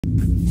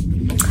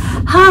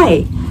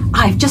Hi,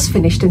 I've just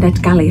finished a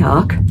Netgalley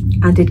arc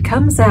and it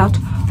comes out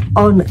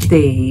on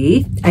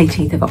the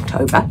 18th of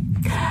October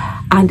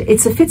and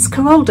it's a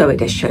Fitzcarraldo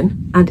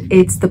edition and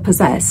it's The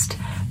Possessed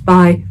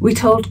by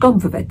Witold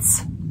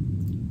Gombrowicz.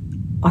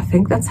 I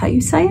think that's how you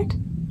say it.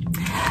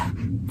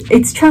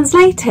 It's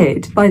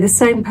translated by the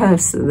same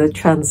person that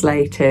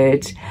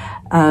translated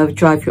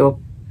Drive Your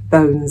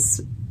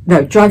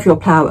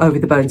Plough Over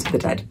the Bones of the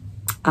Dead,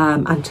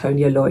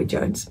 Antonia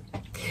Lloyd-Jones.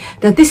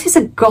 Now this is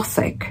a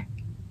gothic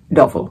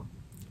novel.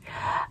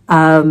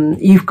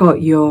 You've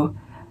got your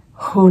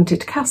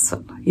haunted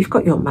castle, you've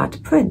got your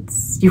mad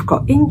prince, you've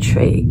got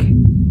intrigue,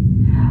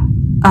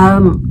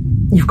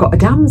 you've got a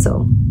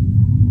damsel,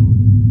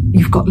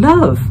 you've got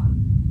love.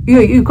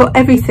 You've got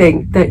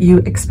everything that you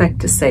expect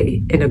to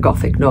see in a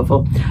gothic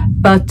novel,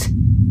 but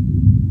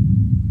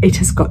it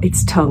has got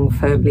its tongue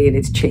firmly in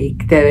its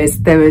cheek. There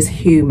is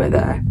humour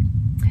there.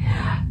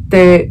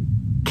 The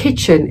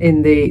kitchen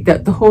in the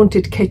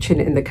haunted kitchen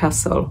in the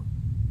castle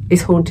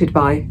is haunted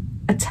by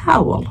a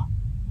towel.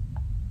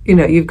 You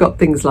know, you've got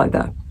things like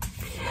that.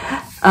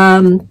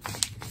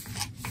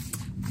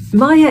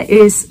 Maya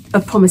is a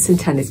promising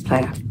tennis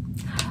player.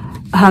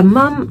 Her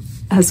mum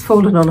has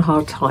fallen on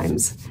hard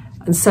times,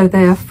 and so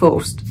they are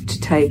forced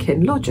to take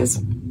in lodgers.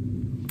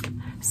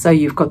 So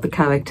you've got the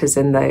characters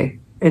in the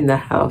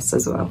house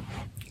as well.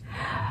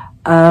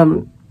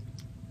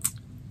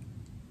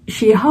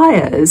 She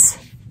hires,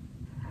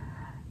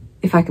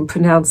 if I can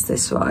pronounce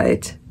this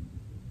right,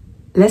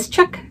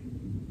 Leszczuk,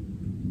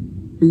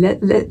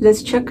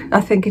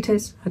 I think it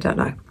is, I don't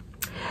know,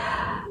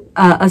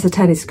 as a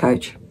tennis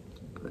coach.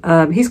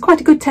 He's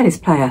quite a good tennis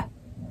player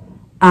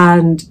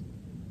and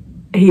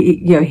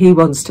he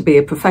wants to be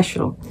a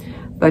professional,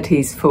 but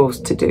he's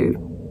forced to do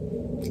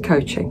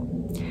coaching.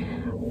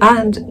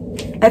 And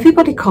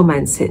everybody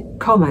comments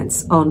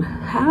on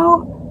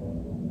how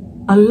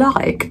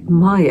alike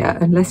Maya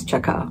and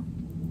Leszczuk are.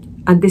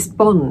 And this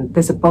bond,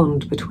 there's a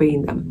bond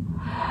between them.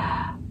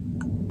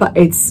 But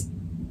it's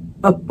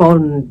a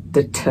bond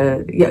that,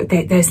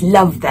 there's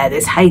love there,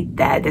 there's hate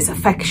there, there's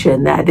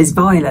affection there, there's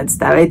violence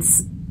there.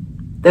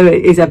 There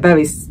is a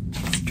very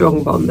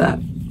strong bond there.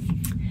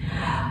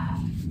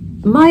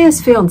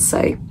 Maya's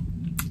fiance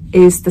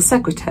is the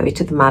secretary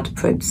to the Mad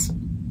Prince.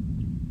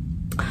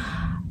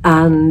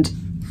 And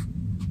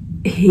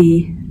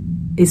he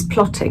is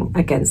plotting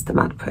against the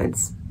Mad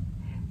Prince.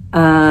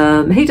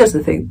 He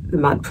doesn't think the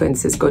Mad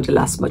Prince is going to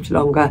last much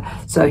longer,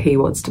 so he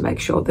wants to make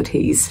sure that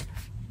he's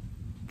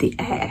the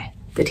heir,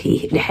 that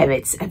he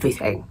inherits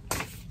everything.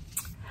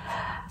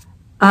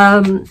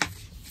 In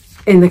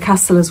the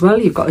castle as well,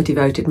 you've got a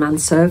devoted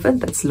manservant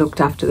that's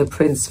looked after the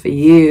prince for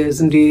years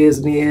and years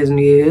and years and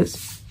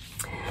years.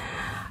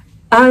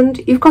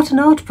 And you've got an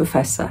art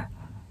professor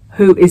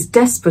who is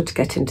desperate to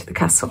get into the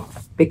castle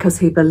because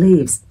he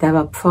believes there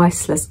are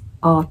priceless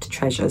art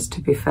treasures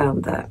to be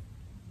found there.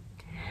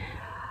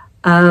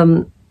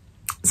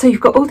 So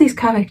you've got all these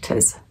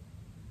characters.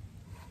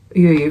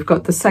 You've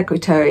got the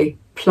secretary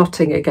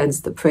plotting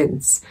against the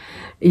prince.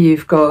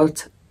 You've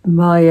got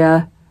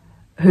Maya,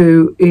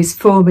 who is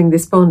forming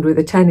this bond with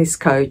a tennis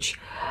coach,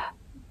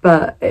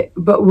 but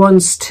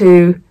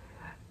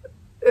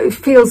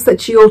feels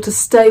that she ought to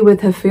stay with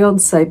her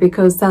fiance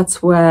because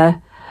that's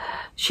where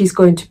she's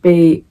going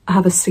to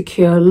have a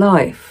secure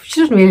life. She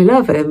doesn't really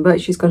love him, but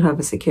she's going to have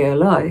a secure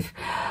life.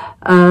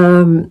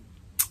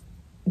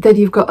 Then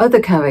you've got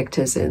other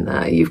characters in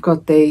there. You've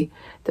got the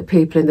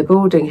people in the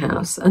boarding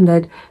house, and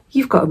then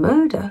you've got a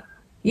murder.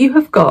 You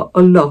have got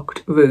a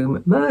locked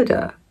room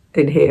murder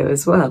in here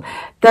as well.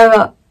 There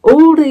are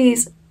all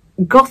these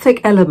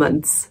gothic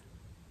elements,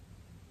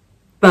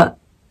 but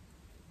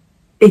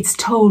it's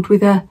told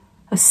with a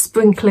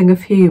sprinkling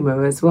of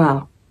humour as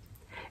well.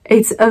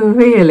 It's a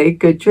really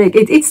good read.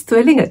 It's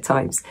thrilling at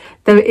times.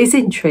 There is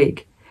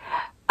intrigue,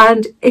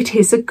 and it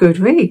is a good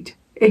read.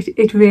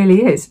 It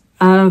really is.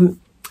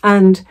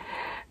 And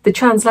the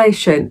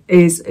translation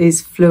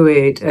is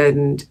fluid,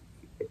 and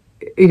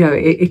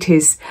it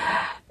is.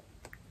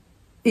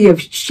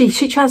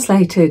 She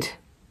translated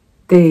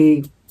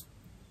the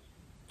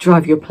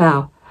Drive Your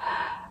Plough,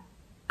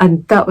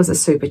 and that was a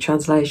super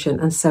translation,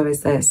 and so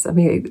is this. I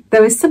mean,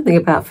 there is something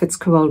about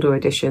Fitzcarraldo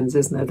editions,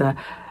 isn't there,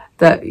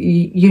 that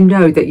you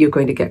know that you're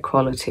going to get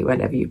quality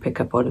whenever you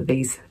pick up one of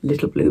these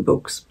little blue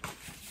books.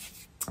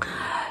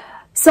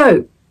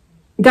 So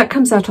that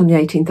comes out on the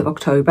 18th of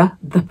October,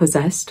 The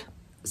Possessed.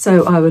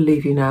 So I will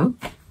leave you now.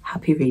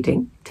 Happy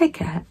reading. Take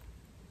care.